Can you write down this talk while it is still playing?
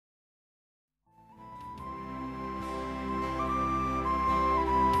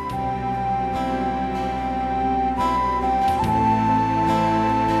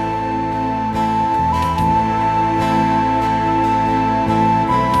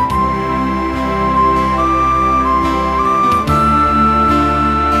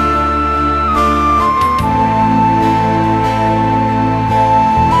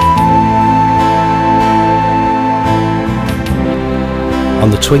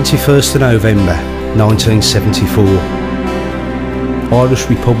On the 21st of November 1974, Irish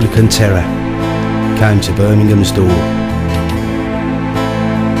Republican terror came to Birmingham's door.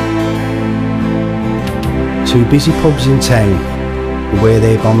 Two busy pubs in town were where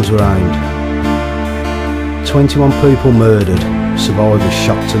their bombs were aimed. 21 people murdered, survivors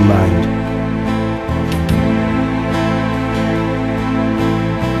shot and maimed.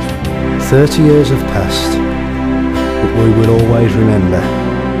 "30 years have passed, but we will always remember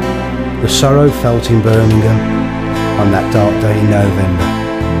the sorrow felt in Birmingham on that dark day in November.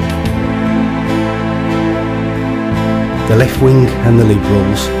 The left wing and the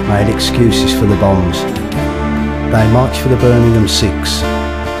Liberals made excuses for the bombs. They marched for the Birmingham 6,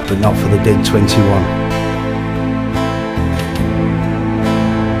 but not for the dead 21.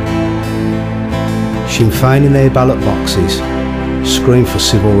 Sinn Fein in their ballot boxes screamed for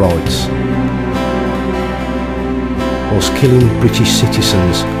civil rights, whilst killing British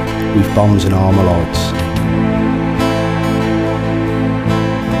citizens with bombs and Armallites.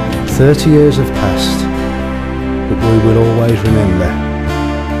 30 years have passed, but we will always remember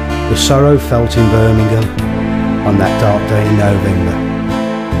the sorrow felt in Birmingham on that dark day in November.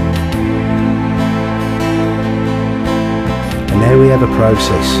 And now we have a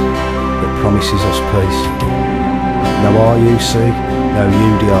process that promises us peace. No RUC, no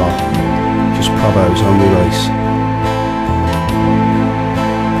UDR, just Provos on release.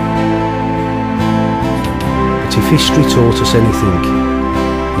 But if history taught us anything,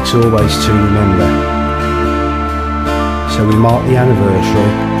 it's always to remember. So we mark the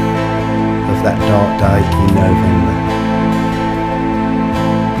anniversary of that dark day in November.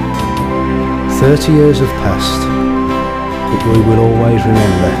 30 years have passed, but we will always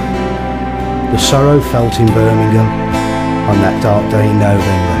remember the sorrow felt in Birmingham on that dark day in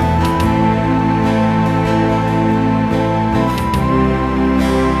November.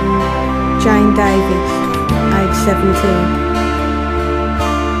 Jane Davis, age 17.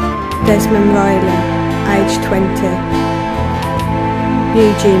 Desmond Rowland, age 20.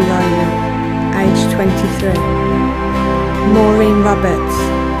 Eugene Rowland, age 23. Maureen Roberts,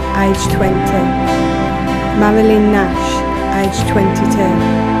 age 20. Marilyn Nash, age 22.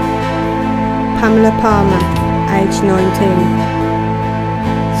 Pamela Palmer, age 19.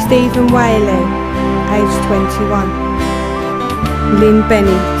 Stephen Whaley, age 21. Lynn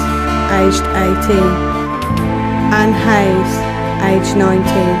Bennett, aged 18. Anne Hayes, age 19.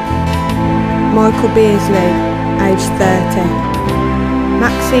 Michael Beasley, age 30.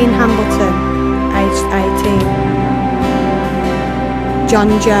 Maxine Hambleton, aged 18. John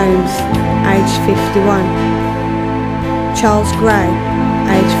Jones, aged 51. Charles Gray,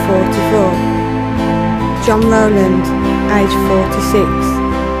 aged 44. John Rowland, aged 46.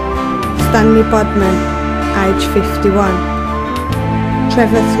 Stanley Bodman, aged 51.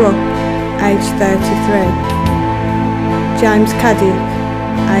 Trevor Thrupp, aged 33. James Caddick,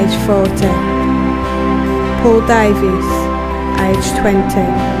 aged 40. Paul Davies, aged 20.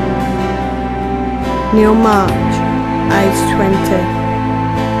 Neil March, aged 20.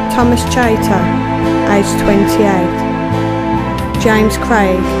 Thomas Chater, aged 28. James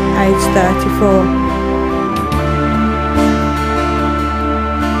Craig, aged 34.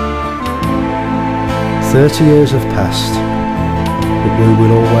 "30 years have passed, but we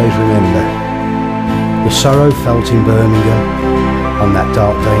will always remember the sorrow felt in Birmingham on that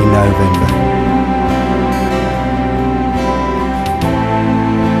dark day in November.